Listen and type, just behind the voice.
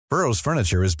Burrow's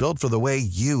furniture is built for the way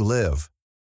you live.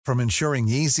 From ensuring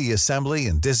easy assembly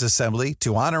and disassembly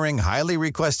to honoring highly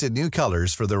requested new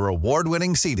colors for their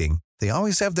award-winning seating, they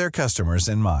always have their customers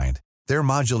in mind. Their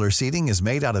modular seating is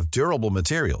made out of durable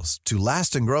materials to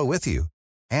last and grow with you.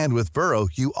 And with Burrow,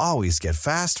 you always get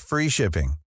fast, free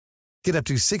shipping. Get up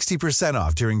to 60%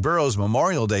 off during Burrow's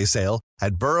Memorial Day sale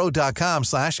at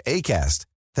burrow.com/ACAST.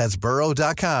 That's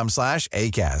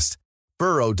burrow.com/ACAST.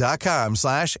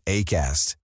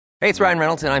 burrow.com/ACAST. Hey, it's Ryan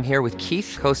Reynolds, and I'm here with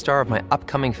Keith, co-star of my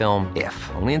upcoming film, If,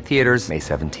 only in theaters May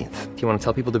 17th. Do you want to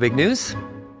tell people the big news?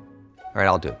 All right,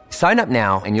 I'll do it. Sign up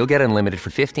now and you'll get unlimited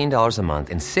for $15 a month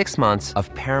and 6 months of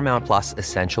Paramount Plus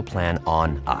Essential Plan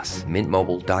on us.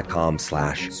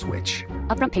 MintMobile.com/switch.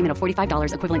 Upfront payment of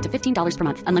 $45 equivalent to $15 per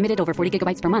month. Unlimited over 40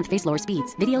 gigabytes per month. Face lower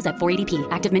speeds. Videos at 480p.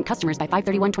 Active Mint customers by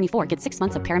 531.24 get 6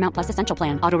 months of Paramount Plus Essential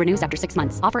Plan. Auto renews after 6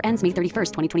 months. Offer ends May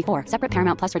 31st, 2024. Separate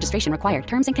Paramount Plus registration required.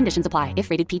 Terms and conditions apply if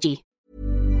rated PG.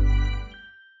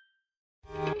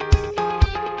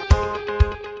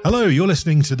 Hello, you're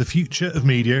listening to The Future of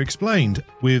Media Explained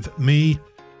with me,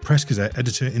 Press Gazette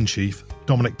Editor-in-Chief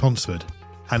Dominic Ponsford.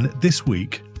 And this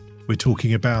week, we're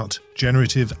talking about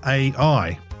generative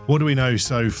AI. What do we know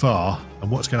so far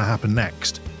and what's going to happen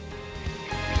next?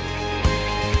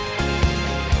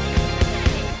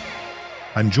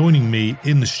 And joining me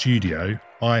in the studio,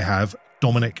 I have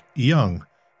Dominic Young,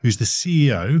 who's the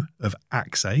CEO of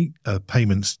Axate, a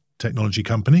payments technology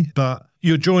company. But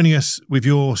you're joining us with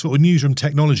your sort of newsroom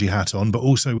technology hat on, but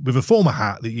also with a former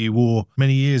hat that you wore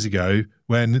many years ago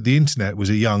when the internet was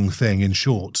a young thing in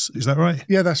shorts. Is that right?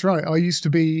 Yeah, that's right. I used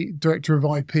to be director of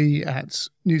IP at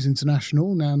News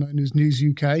International, now known as News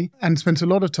UK, and spent a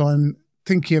lot of time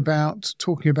talking about,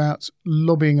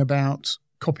 lobbying about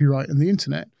copyright and the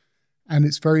internet. And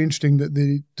it's very interesting that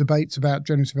the debates about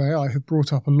generative AI have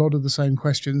brought up a lot of the same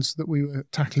questions that we were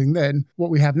tackling then. What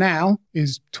we have now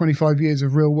is 25 years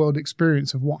of real-world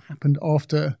experience of what happened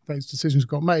after those decisions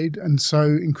got made. And so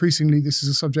increasingly, this is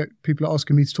a subject people are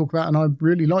asking me to talk about, and I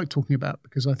really like talking about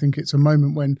because I think it's a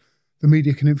moment when the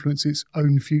media can influence its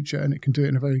own future, and it can do it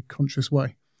in a very conscious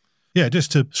way. Yeah,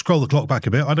 just to scroll the clock back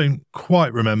a bit, I don't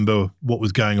quite remember what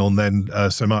was going on then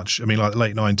so much. I mean, like the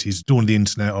late 90s, dawn of the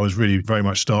internet, I was really very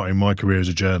much starting my career as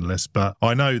a journalist. But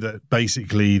I know that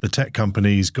basically the tech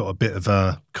companies got a bit of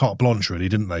a carte blanche, really,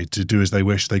 didn't they, to do as they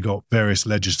wish. They got various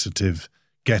legislative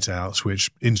get-outs which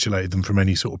insulated them from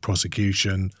any sort of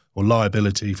prosecution or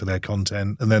liability for their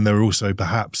content. And then there were also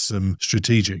perhaps some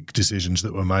strategic decisions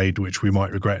that were made, which we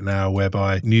might regret now,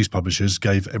 whereby news publishers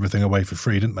gave everything away for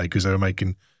free, didn't they? Because they were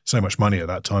making so much money at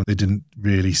that time. They didn't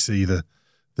really see the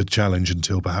challenge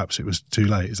until perhaps it was too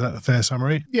late. Is that a fair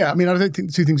summary? Yeah, I mean, I don't think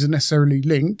the two things are necessarily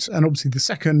linked. And obviously the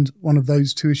second one of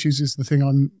those two issues is the thing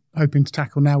I'm hoping to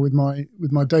tackle now with my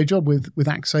day job with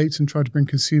Axate and try to bring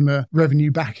consumer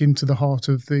revenue back into the heart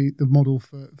of the model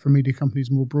for media companies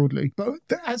more broadly. But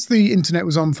as the internet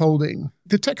was unfolding,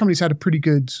 the tech companies had a pretty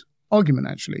good argument,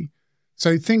 actually.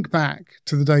 So think back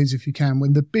to the days, if you can,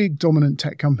 when the big dominant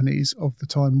tech companies of the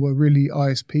time were really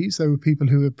ISPs. They were people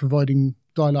who were providing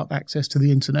dial-up access to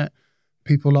the internet,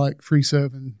 people like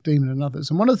FreeServe and Daemon and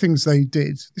others. And one of the things they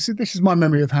did, this is my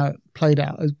memory of how it played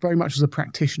out, as very much as a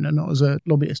practitioner, not as a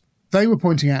lobbyist. They were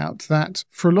pointing out that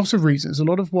for a lot of reasons, a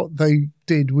lot of what they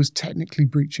did was technically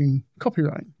breaching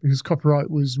copyright, because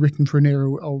copyright was written for an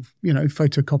era of,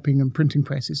 photocopying and printing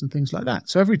presses and things like that.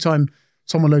 So every time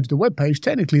someone loaded a web page,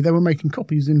 technically they were making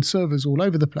copies in servers all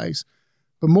over the place.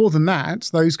 But more than that,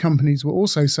 those companies were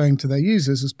also saying to their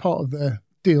users, as part of their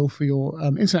deal for your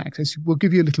internet access, we'll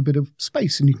give you a little bit of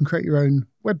space and you can create your own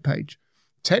web page.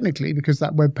 Technically, because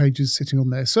that web page is sitting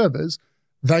on their servers,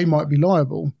 they might be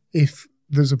liable if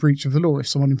there's a breach of the law, if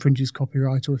someone infringes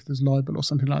copyright or if there's libel or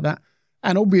something like that.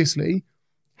 And obviously,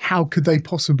 how could they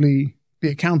possibly be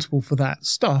accountable for that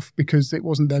stuff? Because it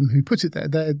wasn't them who put it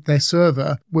there. Their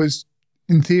server was,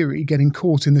 in theory, getting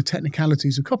caught in the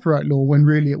technicalities of copyright law when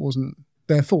really it wasn't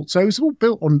their fault. So it was all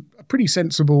built on a pretty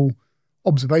sensible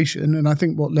observation. And I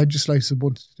think what legislators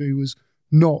wanted to do was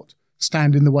not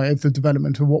stand in the way of the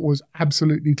development of what was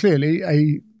absolutely clearly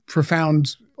a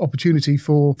profound opportunity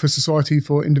for society,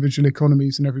 for individual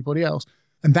economies and everybody else.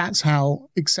 And that's how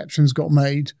exceptions got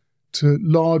made to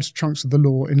large chunks of the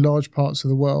law in large parts of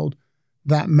the world.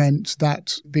 That meant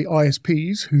that the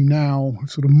ISPs, who now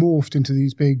have sort of morphed into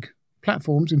these big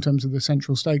platforms in terms of the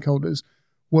central stakeholders,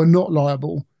 were not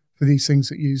liable for these things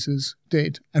that users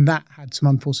did. And that had some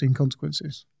unforeseen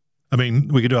consequences. I mean,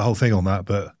 we could do a whole thing on that,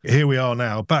 but here we are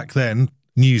now. Back then,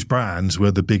 news brands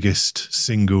were the biggest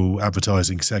single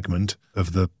advertising segment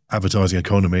of the advertising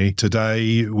economy.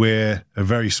 Today, we're a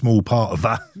very small part of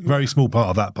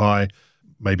that pie.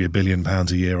 maybe £1 billion a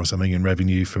year or something in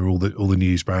revenue for all the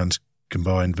news brands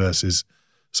combined versus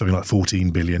something like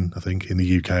 14 billion, I think, in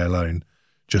the UK alone,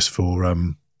 just for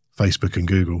Facebook and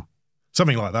Google.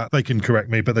 Something like that. They can correct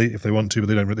me, but if they want to, but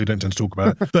they don't tend to talk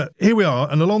about it. But here we are,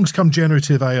 and along's come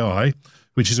generative AI,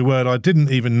 which is a word I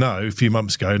didn't even know a few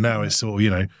months ago. Now it's sort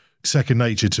of, second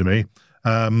nature to me.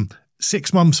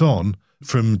 6 months on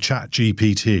from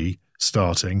ChatGPT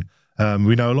starting,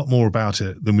 we know a lot more about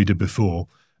it than we did before.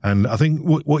 And I think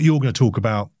what you're going to talk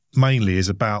about mainly is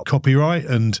about copyright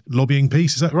and lobbying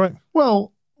piece. Is that right?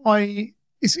 Well,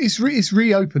 it's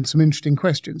reopened some interesting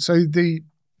questions. So the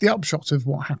upshot of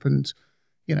what happened,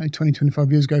 20,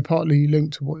 25 years ago, partly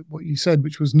linked to what you said,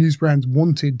 which was news brands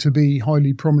wanted to be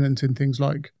highly prominent in things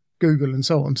like Google and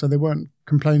so on. So they weren't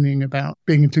complaining about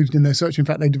being included in their search. In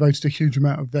fact, they devoted a huge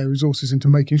amount of their resources into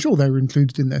making sure they were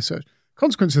included in their search.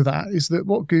 Consequence of that is that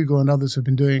what Google and others have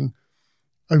been doing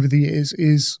over the years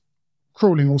is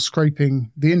crawling or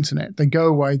scraping the internet. They go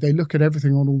away, they look at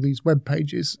everything on all these web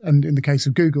pages. And in the case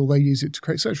of Google, they use it to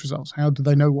create search results. How do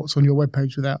they know what's on your web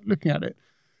page without looking at it?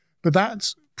 But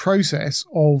that process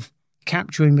of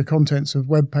capturing the contents of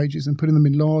web pages and putting them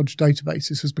in large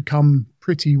databases has become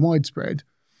pretty widespread.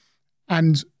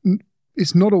 And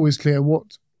it's not always clear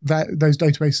what those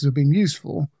databases are being used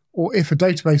for, or if a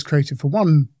database created for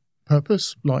one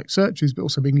purpose, like searches, but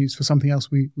also being used for something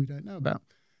else we don't know about.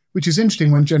 Which is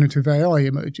interesting when generative AI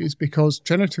emerges, because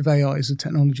generative AI is a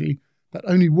technology that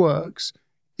only works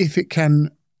if it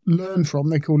can learn from,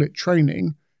 they call it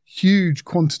training, huge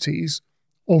quantities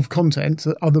of content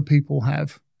that other people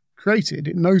have created.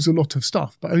 It knows a lot of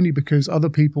stuff, but only because other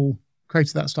people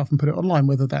created that stuff and put it online,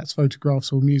 whether that's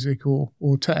photographs or music or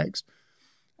text.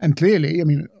 And clearly,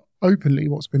 openly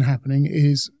what's been happening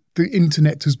is the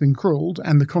internet has been crawled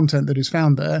and the content that is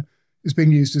found there is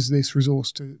being used as this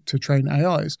resource to train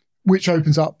AIs, which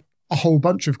opens up a whole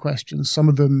bunch of questions, some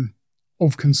of them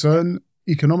of concern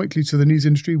economically to the news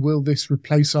industry. Will this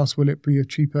replace us? Will it be a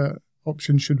cheaper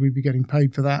option? Should we be getting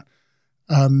paid for that?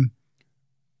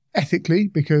 Ethically,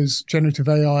 because generative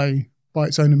AI, by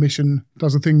its own admission,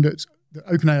 does a thing that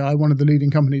OpenAI, one of the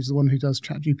leading companies, the one who does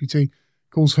ChatGPT,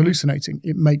 calls hallucinating.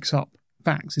 It makes up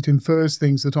facts. It infers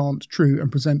things that aren't true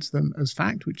and presents them as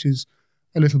fact, which is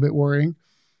a little bit worrying.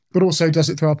 But also, does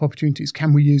it throw up opportunities?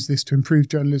 Can we use this to improve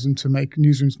journalism, to make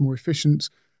newsrooms more efficient?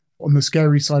 On the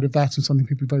scary side of that, and something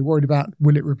people are very worried about,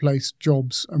 will it replace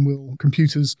jobs, and will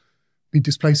computers be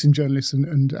displacing journalists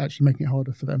and actually making it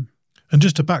harder for them? And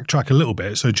just to backtrack a little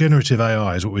bit, so generative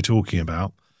AI is what we're talking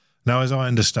about. Now, as I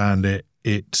understand it,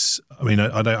 I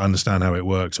don't understand how it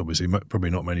works, obviously, probably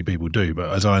not many people do, but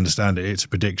as I understand it, it's a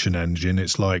prediction engine.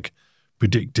 It's like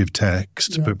predictive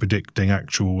text, but predicting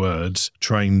actual words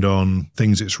trained on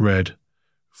things it's read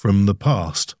from the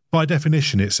past. By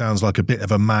definition, it sounds like a bit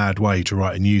of a mad way to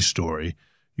write a news story.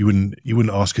 You wouldn't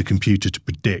ask a computer to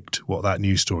predict what that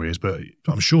news story is, but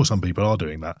I'm sure some people are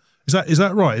doing that. Is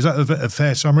that right? Is that a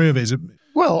fair summary of it? Is it?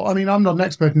 Well, I'm not an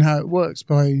expert in how it works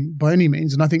by any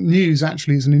means, and I think news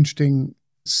actually is an interesting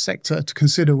sector to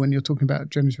consider when you're talking about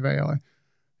generative AI,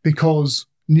 because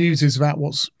news is about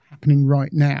what's happening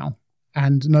right now,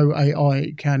 and no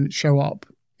AI can show up,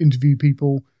 interview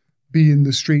people, be in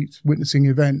the streets witnessing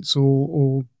events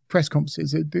or press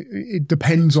conferences. It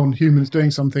depends on humans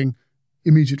doing something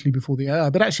immediately before the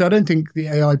AI. But actually, I don't think the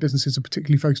AI businesses are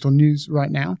particularly focused on news right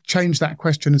now. Change that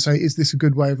question and say, is this a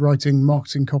good way of writing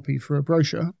marketing copy for a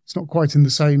brochure? It's not quite in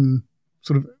the same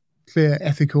sort of clear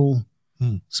ethical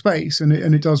space, and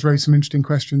it does raise some interesting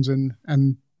questions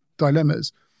and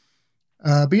dilemmas.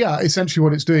 But yeah, essentially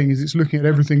what it's doing is it's looking at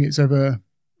everything it's ever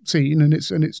seen, and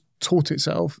it's taught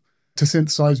itself to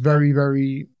synthesize very,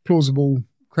 very plausible,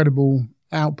 credible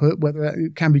output, whether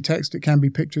it can be text, it can be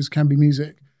pictures, can be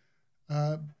music,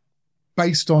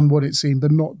 based on what it's seen,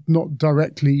 but not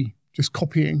directly just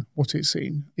copying what it's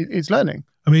seen. It's learning.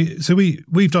 So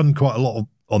we've done quite a lot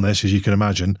on this, as you can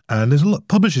imagine, and there's a lot.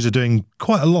 Publishers are doing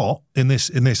quite a lot in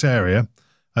this area,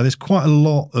 and there's quite a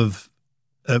lot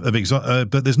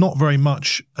but there's not very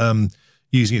much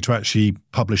using it to actually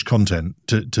publish content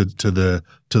to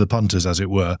the punters, as it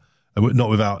were. At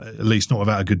least not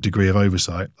without a good degree of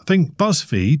oversight. I think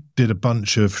BuzzFeed did a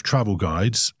bunch of travel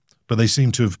guides, but they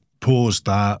seem to have paused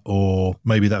that, or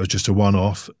maybe that was just a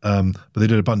one-off. But they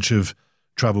did a bunch of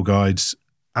travel guides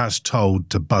as told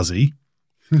to Buzzy,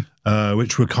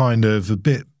 which were kind of a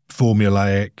bit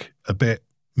formulaic, a bit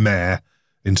meh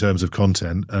in terms of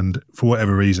content. And for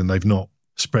whatever reason, they've not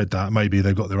spread that. Maybe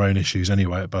they've got their own issues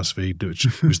anyway at BuzzFeed,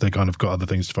 which they kind of got other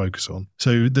things to focus on.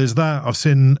 So there's that. I've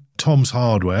seen Tom's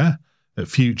Hardware at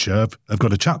Future. I've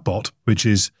got a chatbot, which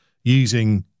is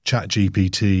using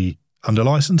ChatGPT under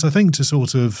license, I think, to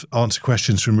sort of answer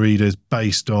questions from readers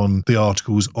based on the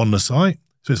articles on the site.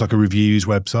 So it's like a reviews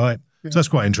website. So that's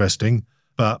quite interesting.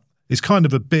 But it's kind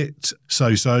of a bit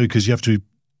so-so because you have to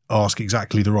ask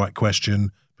exactly the right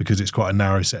question because it's quite a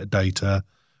narrow set of data.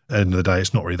 At the end of the day,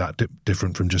 it's not really that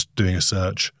different from just doing a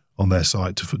search on their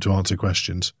site to answer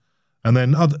questions. And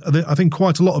then I think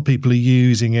quite a lot of people are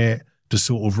using it to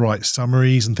sort of write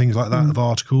summaries and things like that of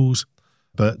articles.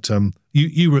 But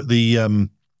you were at the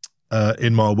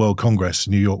Inmile World Congress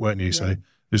in New York, weren't you? Yeah.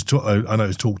 So I know it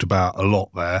was talked about a lot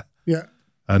there. Yeah.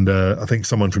 And I think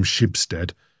someone from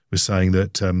Shibstead was saying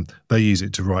that they use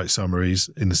it to write summaries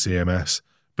in the CMS,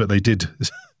 but they did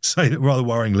say that rather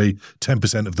worryingly,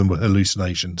 10% of them were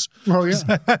hallucinations. Well,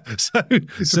 yeah.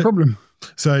 It's a problem.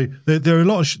 So there are a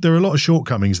lot of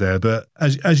shortcomings there, but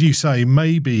as you say,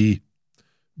 maybe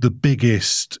the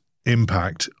biggest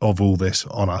impact of all this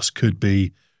on us could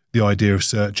be the idea of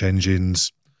search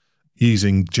engines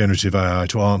using generative AI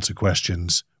to answer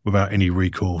questions without any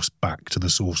recourse back to the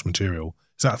source material.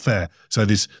 Is that fair? So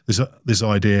this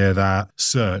idea that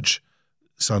search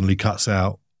suddenly cuts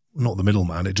out not the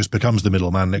middleman, it just becomes the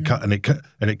middleman, and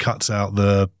it cuts out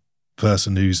the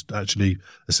person who's actually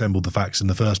assembled the facts in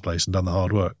the first place and done the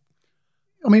hard work.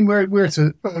 I mean, we're at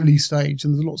an early stage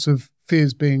and there's lots of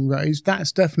fears being raised.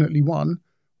 That's definitely one.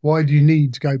 Why do you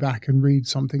need to go back and read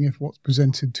something if what's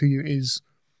presented to you is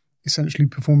essentially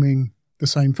performing the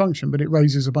same function? But it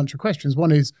raises a bunch of questions.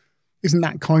 One is, isn't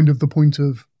that kind of the point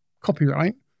of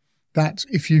copyright? That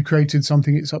if you created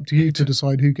something, it's up to you to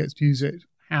decide who gets to use it,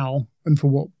 how, and for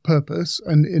what purpose.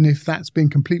 And if that's been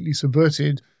completely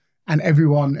subverted and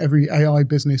every AI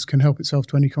business can help itself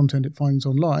to any content it finds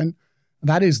online,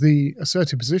 that is the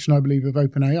assertive position, I believe, of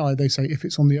OpenAI. They say if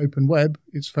it's on the open web,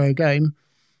 it's fair game.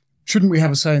 Shouldn't we have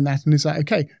a say in that? And is that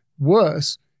okay?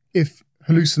 Worse, if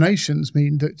hallucinations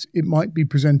mean that it might be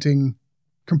presenting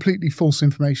completely false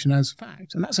information as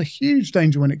fact. And that's a huge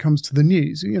danger when it comes to the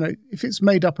news. You know, if it's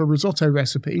made up a risotto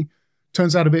recipe,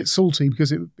 turns out a bit salty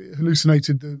because it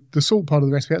hallucinated the salt part of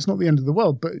the recipe, that's not the end of the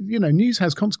world. But, you know, news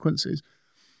has consequences.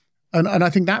 And I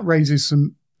think that raises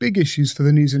some big issues for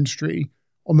the news industry.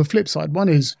 On the flip side, one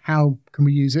is how can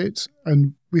we use it?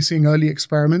 And we're seeing early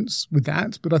experiments with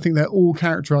that, but I think they're all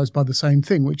characterized by the same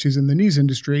thing, which is in the news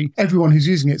industry, everyone who's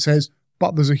using it says,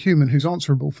 but there's a human who's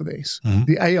answerable for this. Mm-hmm.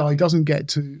 The AI doesn't get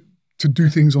to do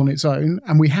things on its own,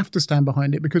 and we have to stand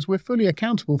behind it because we're fully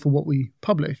accountable for what we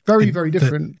publish. Very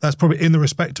different. That's probably in the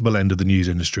respectable end of the news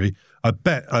industry. I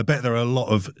bet there are a lot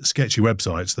of sketchy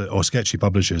websites or sketchy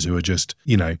publishers who are just,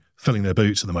 you know, filling their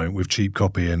boots at the moment with cheap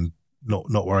copy and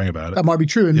not worrying about it. That might be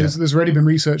true. And there's already been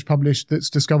research published that's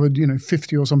discovered,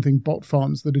 50 or something bot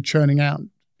farms that are churning out,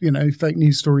 fake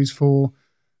news stories to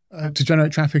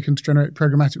generate traffic and to generate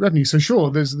programmatic revenue. So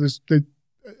sure, there's the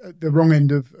wrong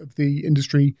end of the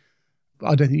industry.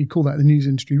 I don't think you'd call that the news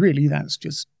industry, really. That's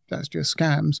just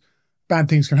scams. Bad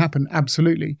things can happen,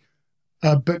 absolutely.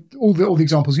 But all the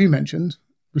examples you mentioned,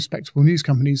 respectable news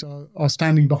companies are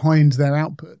standing behind their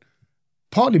output,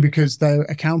 partly because they're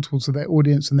accountable to their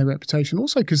audience and their reputation,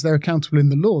 also because they're accountable in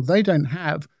the law. They don't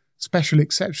have special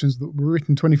exceptions that were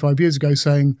written 25 years ago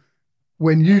saying,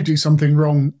 when you do something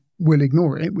wrong, we'll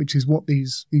ignore it, which is what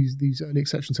these early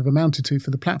exceptions have amounted to for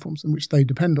the platforms in which they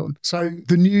depend on. So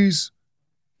the news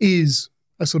is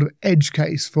a sort of edge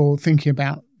case for thinking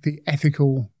about the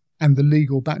ethical and the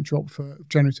legal backdrop for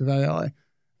generative AI.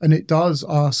 And it does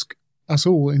ask us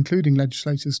all, including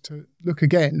legislators, to look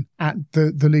again at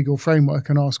the legal framework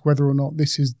and ask whether or not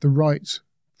this is the right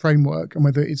framework and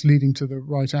whether it's leading to the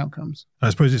right outcomes. I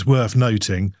suppose it's worth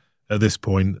noting at this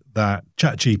point that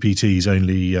ChatGPT is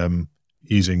only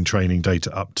using training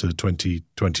data up to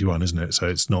 2021, isn't it? So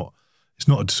it's not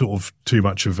sort of too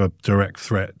much of a direct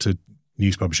threat to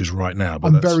news publishers right now.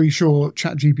 But I'm very sure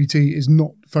ChatGPT is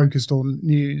not focused on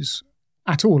news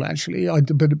at all, actually.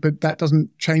 But that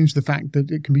doesn't change the fact that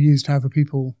it can be used however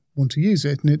people want to use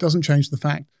it. And it doesn't change the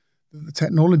fact that the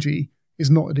technology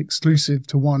is not exclusive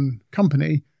to one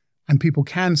company, and people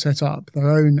can set up their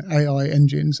own AI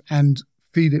engines and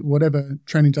feed it whatever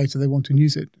training data they want and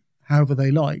use it however they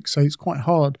like. So it's quite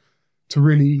hard to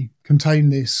really contain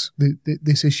this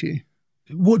issue.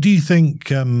 What do you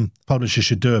think publishers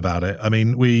should do about it? I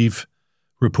mean, we've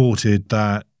reported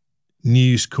that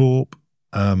News Corp,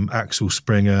 Axel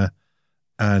Springer,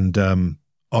 and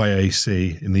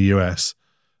IAC in the US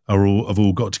have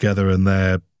all got together, and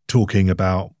they're talking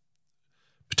about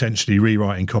potentially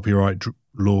rewriting copyright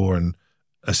law and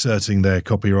asserting their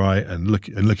copyright and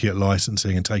looking at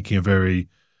licensing and taking a very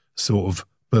sort of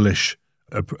bullish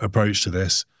approach to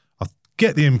this. I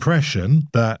get the impression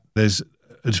that there's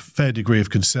a fair degree of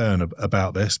concern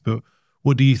about this, but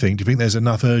What do you think? Do you think there's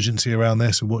enough urgency around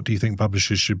this, or what do you think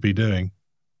publishers should be doing?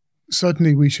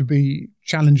 Certainly we should be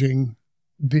challenging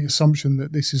the assumption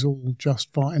that this is all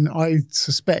just fine. I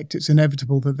suspect it's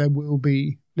inevitable that there will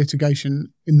be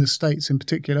litigation in the States in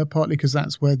particular, partly because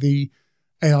that's where the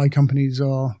AI companies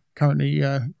are currently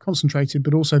concentrated,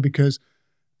 but also because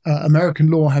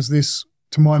American law has this,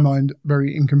 to my mind,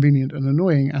 very inconvenient and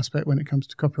annoying aspect when it comes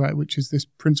to copyright, which is this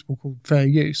principle called fair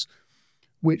use,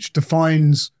 which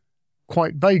defines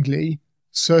quite vaguely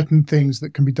certain things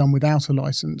that can be done without a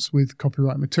license with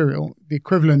copyright material. The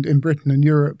equivalent in Britain and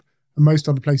Europe and most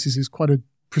other places is quite a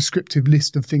prescriptive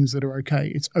list of things that are okay.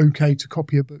 It's okay to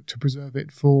copy a book to preserve it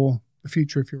for the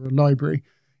future if you're a library.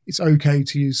 It's okay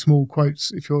to use small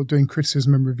quotes if you're doing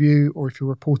criticism and review or if you're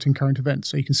reporting current events.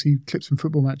 So you can see clips from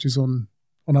football matches on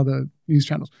other news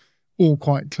channels, all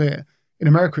quite clear. In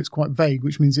America, it's quite vague,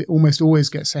 which means it almost always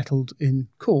gets settled in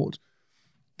court.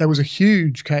 There was a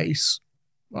huge case,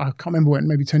 I can't remember when,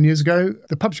 maybe 10 years ago,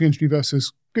 the publishing industry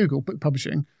versus Google, book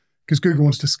publishing, because Google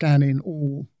wants to scan in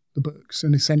all the books.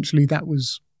 And essentially that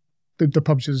was, the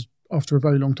publishers, after a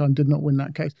very long time, did not win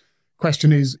that case.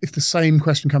 Question is, if the same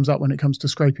question comes up when it comes to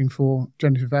scraping for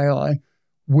generative AI,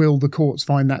 will the courts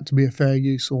find that to be a fair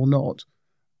use or not?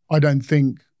 I don't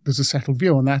think there's a settled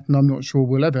view on that, and I'm not sure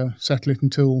we'll ever settle it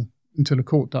until a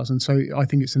court does. And so I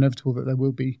think it's inevitable that there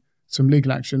will be some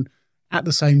legal action. At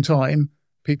the same time,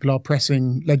 people are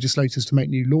pressing legislators to make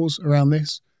new laws around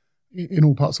this in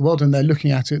all parts of the world, and they're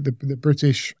looking at it. The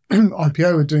British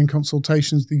IPO are doing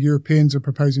consultations. The Europeans are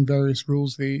proposing various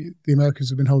rules. The Americans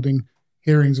have been holding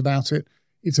hearings about it.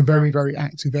 It's a very, very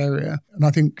active area. And I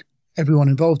think everyone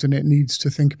involved in it needs to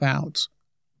think about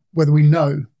whether we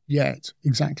know yet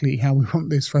exactly how we want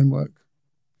this framework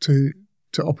to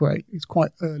operate. It's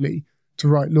quite early to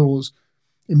write laws,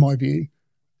 in my view.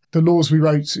 The laws we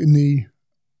wrote in the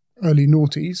early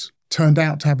noughties turned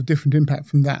out to have a different impact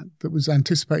from that was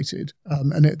anticipated.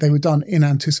 And they were done in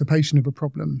anticipation of a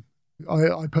problem.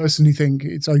 I personally think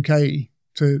it's okay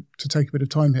to take a bit of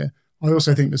time here. I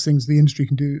also think there's things the industry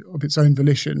can do of its own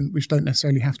volition, which don't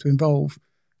necessarily have to involve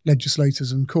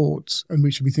legislators and courts, and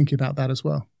we should be thinking about that as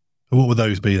well. What would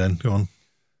those be then? Go on.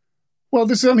 Well,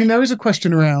 there is a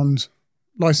question around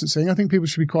licensing. I think people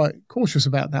should be quite cautious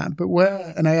about that. But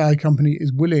where an AI company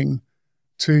is willing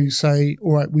to say,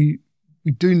 all right, we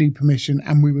do need permission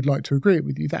and we would like to agree it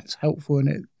with you, that's helpful,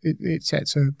 and it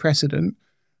sets a precedent.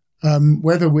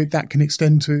 Whether that can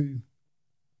extend to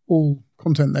all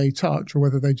content they touch or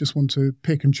whether they just want to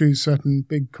pick and choose certain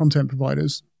big content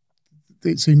providers,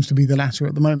 it seems to be the latter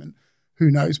at the moment.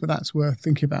 Who knows, but that's worth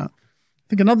thinking about. I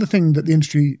think another thing that the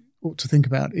industry ought to think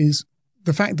about is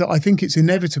the fact that I think it's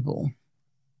inevitable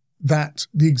that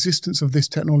the existence of this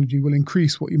technology will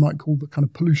increase what you might call the kind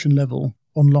of pollution level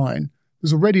online.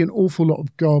 There's already an awful lot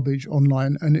of garbage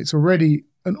online, and it's already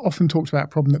an often talked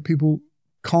about problem that people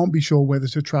can't be sure whether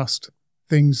to trust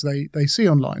things they see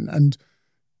online. And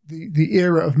the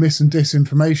era of mis and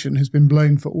disinformation has been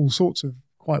blown for all sorts of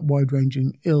quite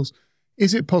wide-ranging ills.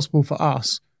 Is it possible for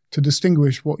us to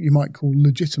distinguish what you might call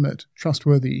legitimate,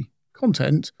 trustworthy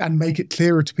content and make it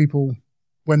clearer to people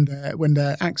when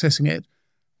they're accessing it,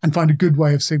 and find a good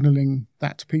way of signalling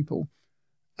that to people?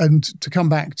 And to come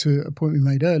back to a point we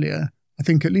made earlier, I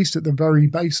think at least at the very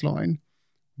baseline,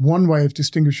 one way of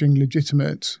distinguishing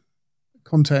legitimate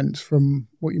content from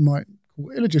what you might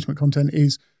call illegitimate content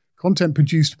is content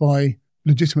produced by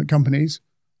legitimate companies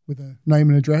with a name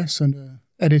and address and an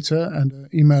editor and an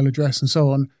email address and so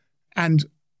on, and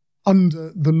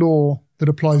under the law that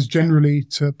applies generally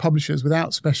to publishers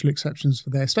without special exceptions for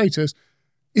their status,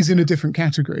 is in a different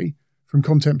category from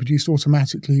content produced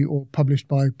automatically or published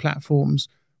by platforms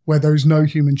where there is no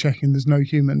human checking, there's no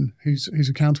human who's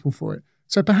accountable for it.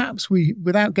 So perhaps we,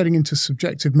 without getting into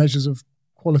subjective measures of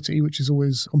quality, which is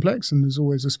always complex and there's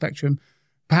always a spectrum,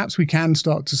 perhaps we can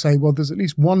start to say, well, there's at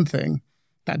least one thing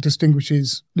that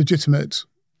distinguishes legitimate,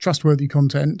 trustworthy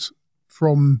content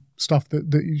from stuff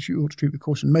that you ought to treat with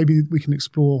caution. Maybe we can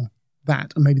explore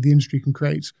that, and maybe the industry can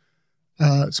create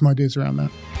some ideas around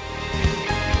that.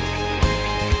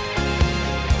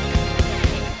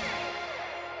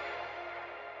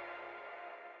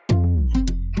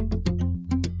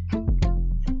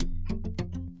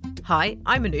 Hi,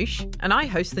 I'm Anoush, and I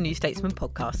host the New Statesman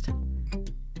podcast.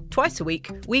 Twice a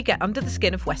week, we get under the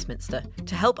skin of Westminster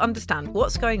to help understand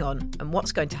what's going on and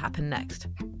what's going to happen next.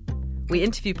 We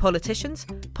interview politicians,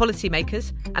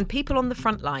 policymakers, and people on the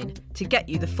front line to get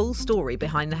you the full story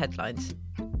behind the headlines.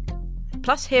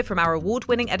 Plus, hear from our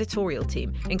award-winning editorial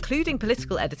team, including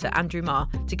political editor Andrew Marr,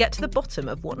 to get to the bottom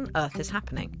of what on earth is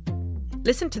happening.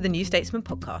 Listen to the New Statesman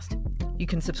podcast. You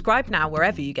can subscribe now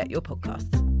wherever you get your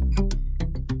podcasts.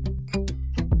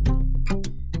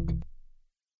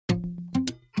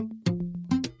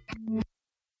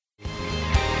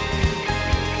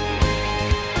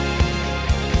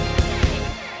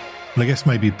 And I guess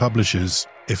maybe publishers,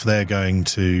 if they're going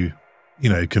to,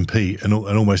 compete and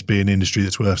almost be an industry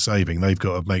that's worth saving, they've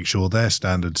got to make sure their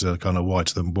standards are kind of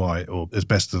whiter than white, or as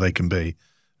best as they can be,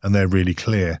 and they're really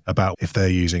clear about if they're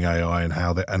using AI and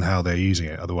how they're using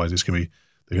it. Otherwise, they're going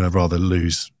to rather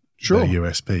lose their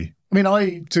USP. I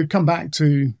mean, to come back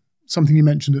to something you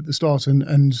mentioned at the start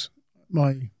and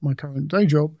my current day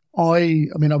job,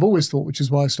 I've always thought, which is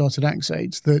why I started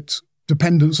Axate, that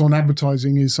dependence on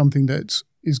advertising is something that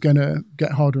is going to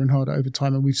get harder and harder over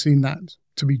time, and we've seen that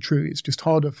to be true. It's just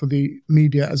harder for the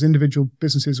media as individual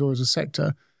businesses or as a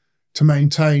sector to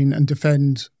maintain and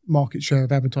defend market share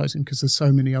of advertising, because there's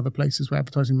so many other places where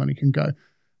advertising money can go.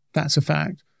 That's a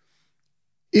fact.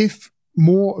 If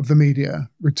more of the media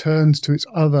returns to its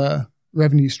other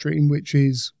revenue stream, which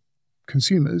is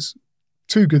consumers,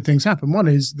 two good things happen. One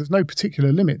is there's no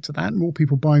particular limit to that. More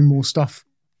people buying more stuff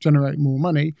generate more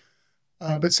money.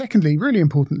 But secondly, really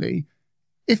importantly,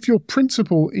 if your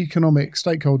principal economic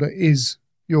stakeholder is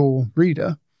your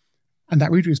reader, and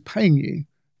that reader is paying you,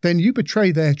 then you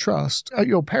betray their trust at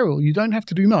your peril. You don't have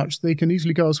to do much. They can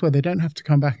easily go elsewhere. They don't have to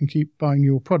come back and keep buying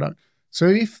your product. So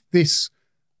if this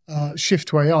shift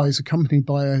to AI is accompanied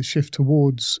by a shift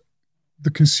towards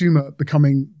the consumer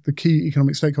becoming the key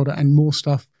economic stakeholder and more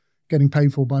stuff getting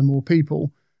paid for by more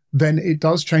people, then it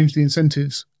does change the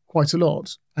incentives quite a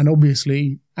lot. And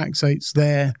obviously, Axate's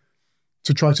there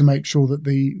to try to make sure that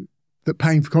that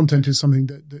paying for content is something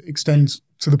that extends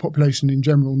to the population in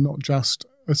general, not just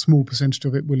a small percentage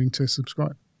of it willing to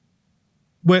subscribe.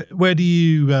 Where do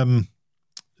you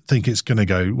think it's going to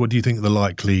go? What do you think the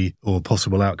likely or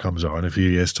possible outcomes are in a few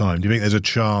years' time? Do you think there's a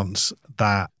chance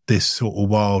that this sort of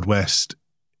Wild West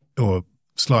or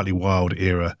slightly wild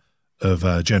era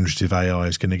of generative AI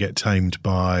is going to get tamed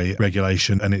by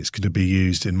regulation, and it's going to be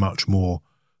used in a much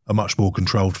more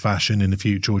controlled fashion in the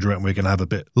future? Or do you reckon we're going to have a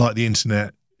bit like the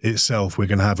internet itself? We're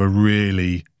going to have a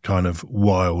really kind of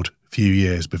wild few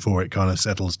years before it kind of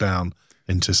settles down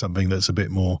into something that's a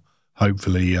bit more,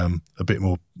 hopefully, a bit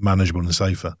more manageable and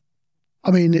safer.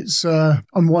 I mean, it's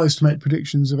unwise to make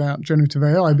predictions about generative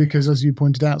AI because, as you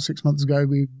pointed out 6 months ago,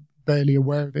 we were barely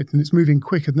aware of it, and it's moving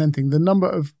quicker than anything. The number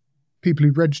of people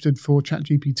who've registered for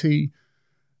ChatGPT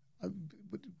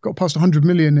got past 100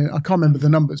 million. I can't remember the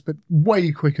numbers, but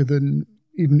way quicker than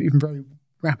even very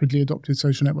rapidly adopted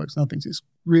social networks and other things. It's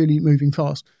really moving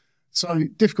fast. So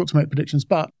difficult to make predictions,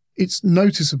 but it's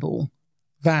noticeable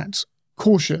that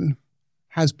caution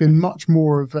has been much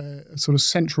more of a sort of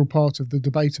central part of the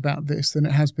debate about this than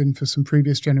it has been for some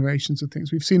previous generations of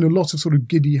things. We've seen a lot of sort of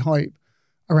giddy hype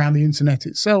around the internet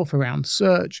itself, around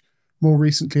search, more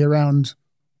recently around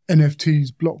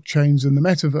NFTs, blockchains, and the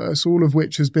metaverse, all of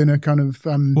which has been a kind of...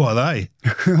 what are they?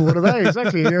 What are they?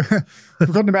 Exactly.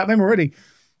 Forgotten about them already.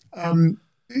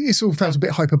 It's all felt a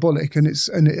bit hyperbolic, and it's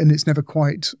never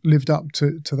quite lived up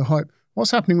to the hype.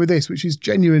 What's happening with this, which is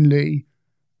genuinely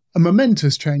a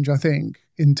momentous change, I think,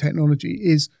 in technology,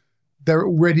 is there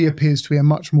already appears to be a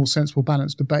much more sensible,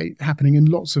 balanced debate happening in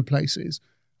lots of places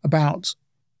about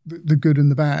the good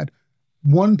and the bad.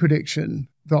 One prediction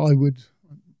that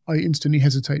I instantly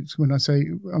hesitate when I say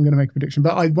I'm going to make a prediction,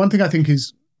 but one thing I think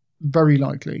is very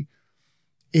likely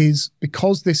is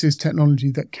because this is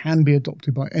technology that can be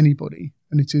adopted by anybody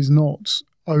and it is not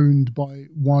owned by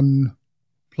one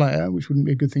player, which wouldn't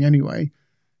be a good thing anyway,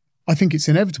 I think it's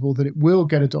inevitable that it will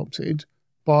get adopted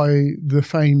by the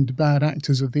famed bad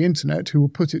actors of the internet who will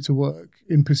put it to work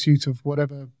in pursuit of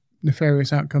whatever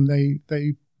nefarious outcome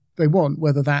they want,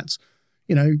 whether that's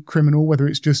criminal, whether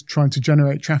it's just trying to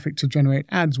generate traffic to generate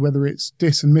ads, whether it's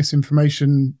dis and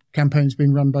misinformation campaigns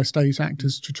being run by state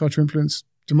actors to try to influence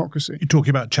democracy. You're talking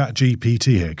about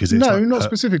ChatGPT here, because no, not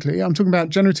specifically. I'm talking about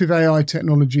generative AI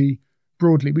technology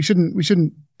broadly. We shouldn't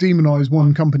demonize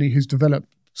one company who's developed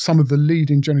some of the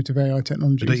leading generative AI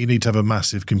technologies. Don't you need to have a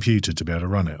massive computer to be able to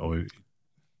run it? Or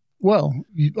well,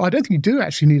 I don't think you do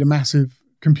actually need a massive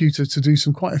computer to do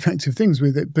some quite effective things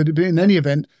with it. But in any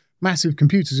event, massive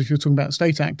computers, if you're talking about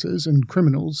state actors and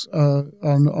criminals, are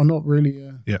not really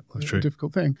a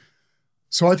difficult thing.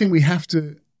 So I think we have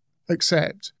to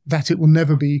accept that it will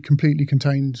never be completely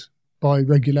contained by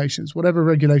regulations. Whatever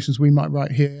regulations we might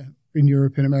write here in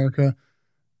Europe, in America,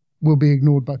 will be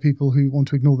ignored by people who want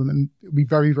to ignore them. And it'll be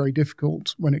very, very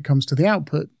difficult when it comes to the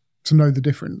output to know the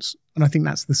difference. And I think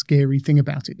that's the scary thing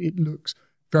about it. It looks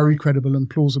very credible and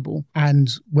plausible. And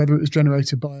whether it was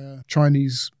generated by a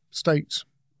Chinese state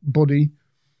body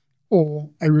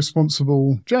or a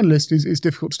responsible journalist is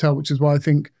difficult to tell, which is why I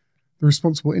think the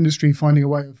responsible industry finding a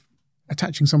way of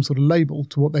attaching some sort of label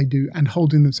to what they do and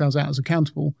holding themselves out as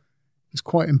accountable is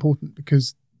quite important,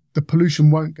 because the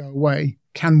pollution won't go away.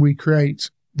 Can we create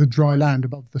the dry land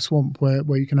above the swamp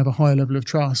where you can have a higher level of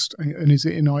trust? And is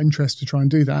it in our interest to try and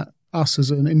do that, us as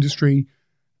an industry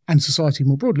and society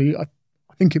more broadly? I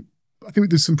think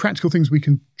there's some practical things we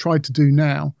can try to do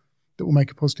now that will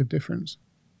make a positive difference.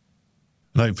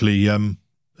 And hopefully,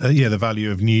 the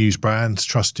value of news brands,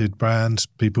 trusted brands,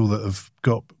 people that have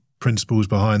got principles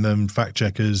behind them, fact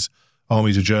checkers,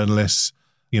 armies of journalists,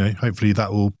 hopefully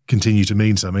that will continue to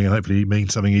mean something, and hopefully mean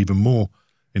something even more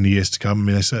in the years to come. I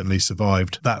mean, they certainly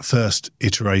survived that first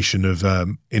iteration of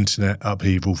internet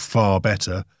upheaval far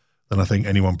better than I think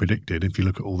anyone predicted. If you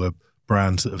look at all the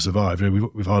brands that have survived,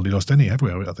 we've hardly lost any, have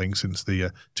we? I think since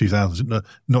the 2000s,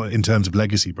 not in terms of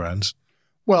legacy brands.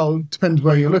 Well, it depends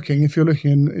where you're looking. If you're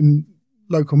looking in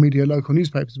local media, local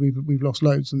newspapers, we've lost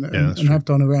loads and have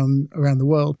done around the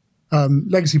world.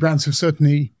 Legacy brands have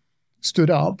certainly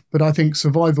stood up, but I think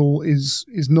survival is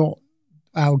not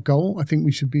our goal. I think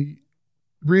we should be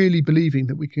really believing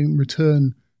that we can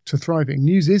return to thriving.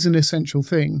 News is an essential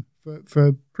thing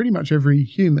for pretty much every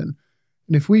human.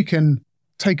 And if we can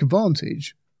take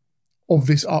advantage of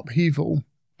this upheaval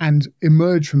and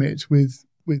emerge from it with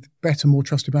better, more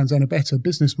trusted brands and a better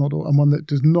business model, and one that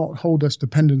does not hold us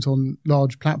dependent on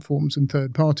large platforms and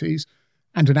third parties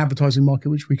and an advertising market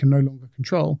which we can no longer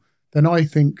control, then I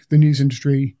think the news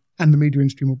industry and the media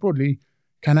industry more broadly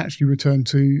can actually return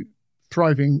to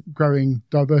thriving, growing,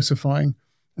 diversifying,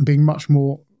 and being much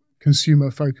more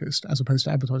consumer-focused as opposed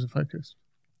to advertiser-focused.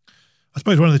 I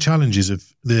suppose one of the challenges of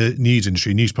the news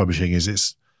industry, news publishing, is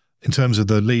it's, in terms of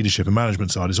the leadership and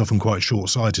management side, it's often quite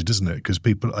short-sighted, isn't it? Because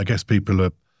people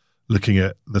are looking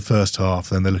at the first half,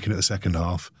 then they're looking at the second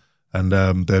half, and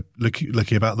they're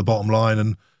looking about the bottom line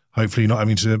and hopefully not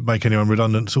having to make anyone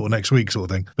redundant sort of next week sort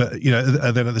of thing. But,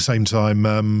 and then at the same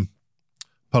time,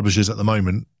 publishers at the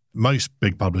moment, most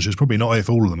big publishers, probably not if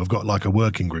all of them, have got like a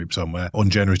working group somewhere on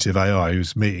generative AI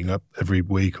who's meeting up every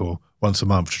week or once a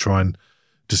month to try and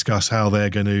discuss how they're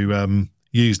going to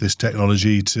use this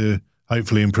technology to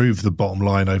hopefully improve the bottom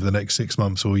line over the next 6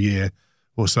 months or year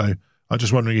or so. I'm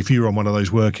just wondering if you were on one of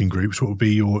those working groups, what would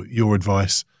be your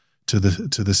advice to the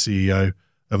CEO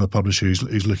of a publisher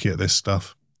who's looking at this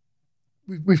stuff?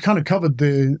 We've kind of covered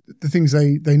the things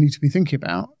they need to be thinking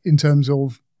about in terms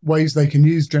of ways they can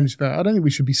use generative AI. I don't think we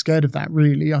should be scared of that,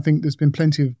 really. I think there's been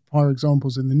plenty of prior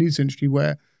examples in the news industry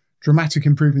where dramatic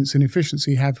improvements in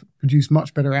efficiency have produced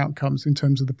much better outcomes in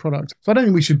terms of the product. So I don't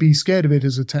think we should be scared of it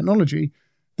as a technology.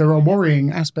 There are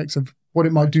worrying aspects of what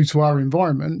it might do to our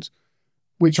environment,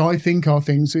 which I think are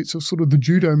things, it's a sort of the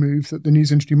judo move that the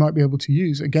news industry might be able to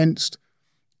use against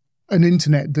an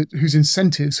internet whose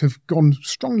incentives have gone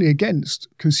strongly against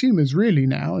consumers really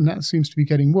now, and that seems to be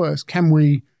getting worse. Can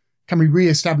we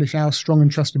re-establish our strong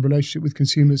and trusted relationship with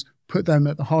consumers, put them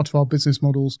at the heart of our business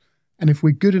models, and if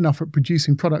we're good enough at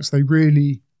producing products they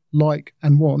really like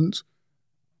and want,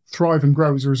 thrive and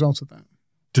grow as a result of that?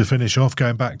 To finish off,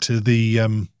 going back to the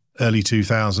early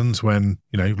 2000s when,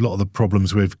 a lot of the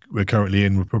problems we're currently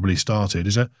in were probably started,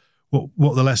 is that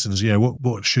what are the lessons?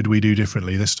 What should we do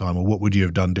differently this time, or what would you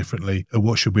have done differently, or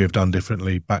what should we have done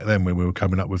differently back then when we were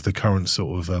coming up with the current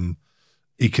sort of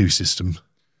ecosystem?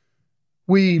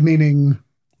 We meaning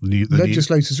the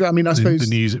legislators. I mean, I suppose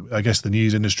the news. I guess the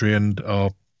news industry and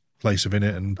our place within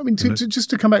it. And I mean, just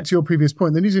to come back to your previous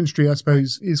point, the news industry, I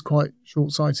suppose, is quite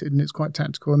short-sighted and it's quite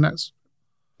tactical, and that's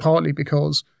partly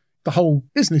because the whole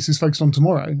business is focused on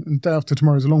tomorrow, and day after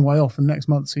tomorrow is a long way off, and next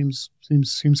month seems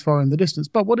far in the distance.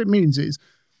 But what it means is,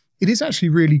 it is actually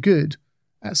really good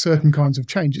at certain kinds of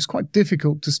change. It's quite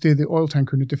difficult to steer the oil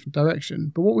tanker in a different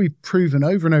direction. But what we've proven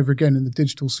over and over again in the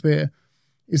digital sphere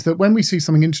is that when we see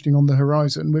something interesting on the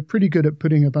horizon, we're pretty good at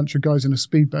putting a bunch of guys in a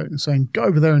speedboat and saying, go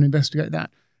over there and investigate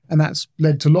that. And that's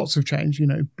led to lots of change,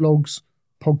 blogs,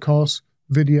 podcasts,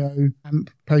 video, AMP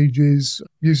pages,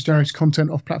 user-generated content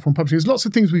off platform publishing. There's lots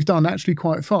of things we've done actually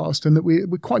quite fast, and that we're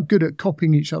quite good at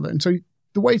copying each other. And so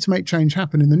the way to make change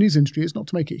happen in the news industry is not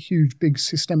to make it huge, big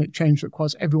systemic change that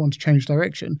requires everyone to change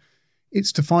direction.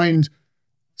 It's to find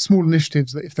small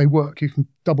initiatives that if they work, you can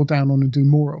double down on and do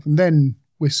more of. And then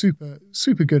we're super,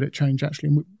 super good at change, actually,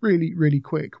 and we're really, really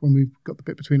quick when we've got the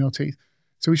bit between our teeth.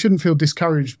 So we shouldn't feel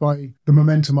discouraged by the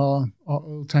momentum our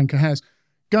oil tanker has.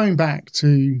 Going back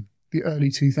to the early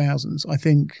 2000s, I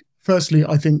think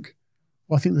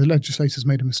the legislators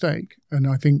made a mistake, and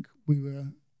I think we were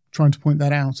trying to point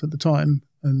that out at the time,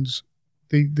 and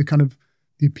the kind of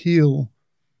the appeal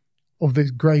of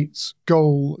this great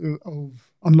goal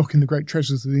of unlocking the great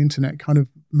treasures of the internet kind of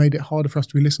made it harder for us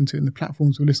to be listened to, and the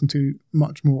platforms were listened to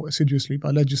much more assiduously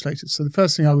by legislators. So the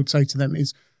first thing I would say to them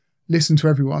is listen to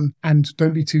everyone and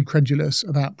don't be too credulous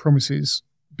about promises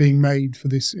being made for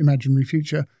this imaginary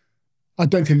future. I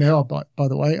don't think they are, by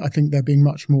the way. I think they're being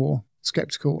much more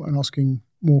sceptical and asking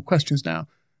more questions now.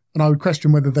 And I would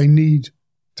question whether they need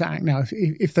to act now.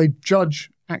 If they judge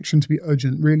action to be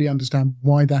urgent, really understand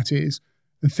why that is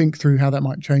and think through how that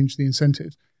might change the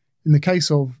incentives. In the case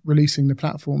of releasing the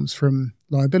platforms from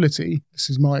liability, this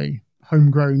is my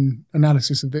homegrown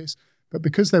analysis of this, but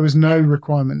because there was no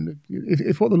requirement,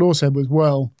 if what the law said was,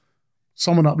 well,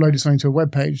 someone uploaded something to a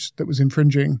web page that was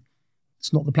infringing,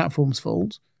 it's not the platform's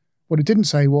fault. What it didn't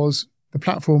say was the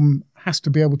platform has to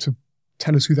be able to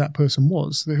tell us who that person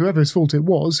was. Whoever's fault it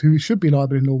was, who should be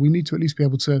liable in law, we need to at least be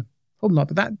able to hold them up.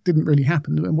 But that didn't really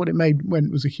happen. And what it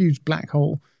was a huge black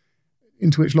hole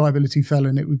into which liability fell,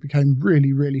 and it became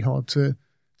really, really hard to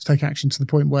take action, to the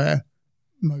point where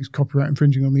most copyright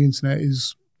infringing on the internet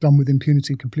is done with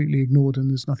impunity, completely ignored,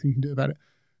 and there's nothing you can do about it.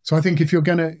 So I think if you're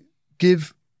going to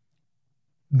give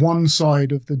one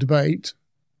side of the debate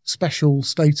special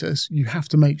status, you have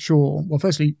to make sure, well,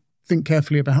 firstly, think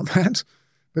carefully about that,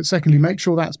 but secondly, make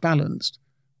sure that's balanced.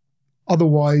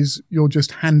 Otherwise, you're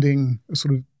just handing a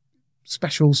sort of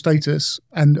special status,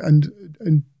 and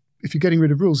if you're getting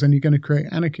rid of rules, then you're going to create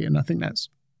anarchy. And I think that's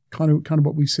kind of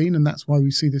what we've seen, and that's why we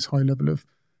see this high level of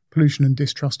pollution and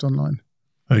distrust online.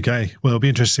 Okay, well, it'll be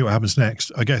interesting to see what happens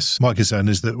next. I guess my concern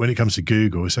is that when it comes to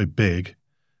Google, it's so big.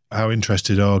 How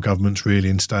interested are governments really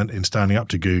in standing up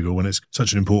to Google when it's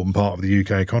such an important part of the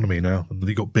UK economy now? And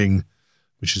you've got Bing,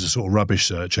 which is a sort of rubbish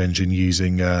search engine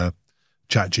using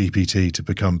ChatGPT to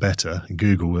become better. And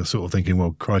Google are sort of thinking,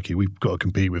 well, crikey, we've got to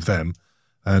compete with them.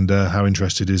 And how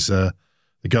interested is the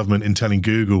government in telling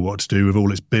Google what to do with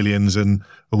all its billions and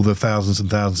all the thousands and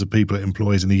thousands of people it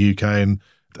employs in the UK,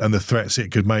 and the threats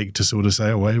it could make to sort of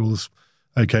say, oh, well,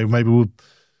 okay, maybe we'll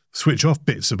switch off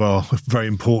bits of our very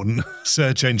important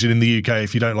search engine in the UK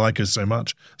if you don't like us so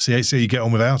much. See how you get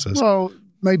on without us. Well,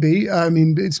 maybe. I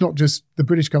mean, it's not just the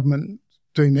British government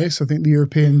doing this. I think the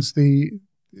Europeans, the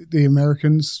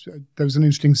Americans, there was an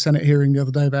interesting Senate hearing the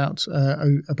other day about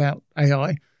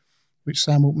AI, which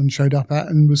Sam Altman showed up at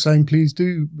and was saying, please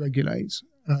do regulate,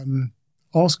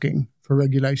 asking for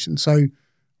regulation. So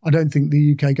I don't think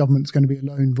the UK government's going to be a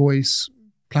lone voice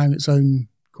playing its own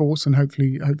course, and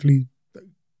hopefully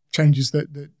changes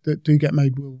that do get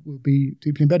made will be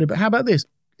deeply embedded. But how about this?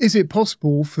 Is it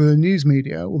possible for the news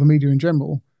media, or the media in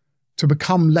general, to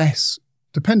become less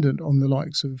dependent on the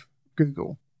likes of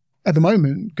Google? At the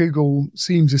moment, Google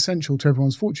seems essential to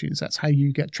everyone's fortunes. That's how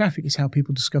you get traffic. It's how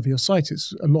people discover your site.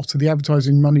 It's a lot of the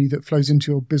advertising money that flows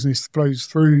into your business flows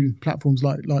through platforms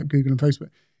like Google and Facebook.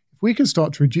 If we can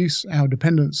start to reduce our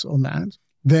dependence on that,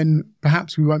 then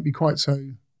perhaps we won't be quite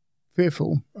so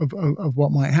fearful of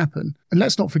what might happen. And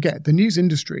let's not forget, the news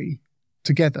industry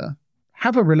together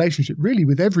have a relationship really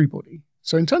with everybody.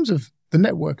 So in terms of the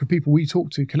network of people we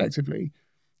talk to collectively,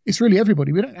 it's really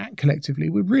everybody. We don't act collectively.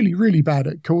 We're really, really bad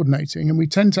at coordinating, and we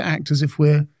tend to act as if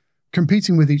we're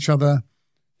competing with each other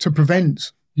to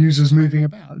prevent users moving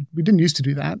about. We didn't used to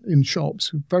do that in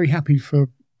shops. We're very happy for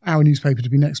our newspaper to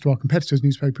be next to our competitor's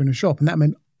newspaper in a shop, and that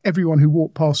meant everyone who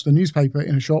walked past a newspaper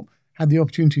in a shop had the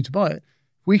opportunity to buy it.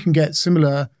 If we can get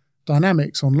similar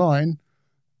dynamics online,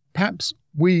 perhaps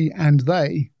we and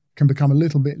they can become a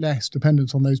little bit less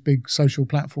dependent on those big social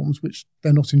platforms, which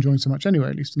they're not enjoying so much anyway,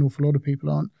 at least an awful lot of people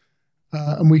aren't.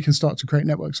 And we can start to create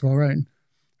networks of our own.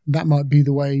 That might be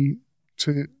the way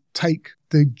to take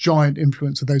the giant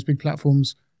influence of those big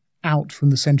platforms out from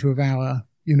the center of our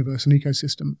universe and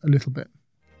ecosystem a little bit.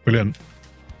 Brilliant.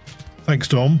 Thanks,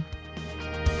 Tom.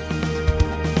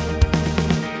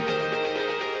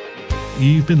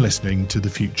 You've been listening to The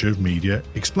Future of Media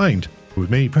Explained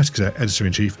with me, Press Gazette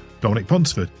Editor-in-Chief Dominic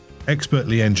Ponsford,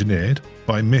 expertly engineered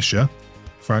by Misha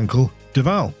Frankel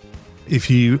Duval. If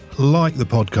you like the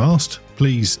podcast,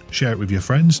 please share it with your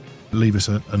friends, leave us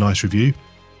a nice review,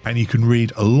 and you can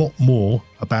read a lot more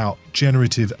about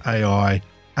generative AI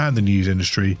and the news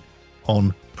industry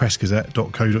on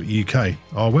pressgazette.co.uk,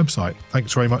 our website.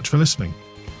 Thanks very much for listening.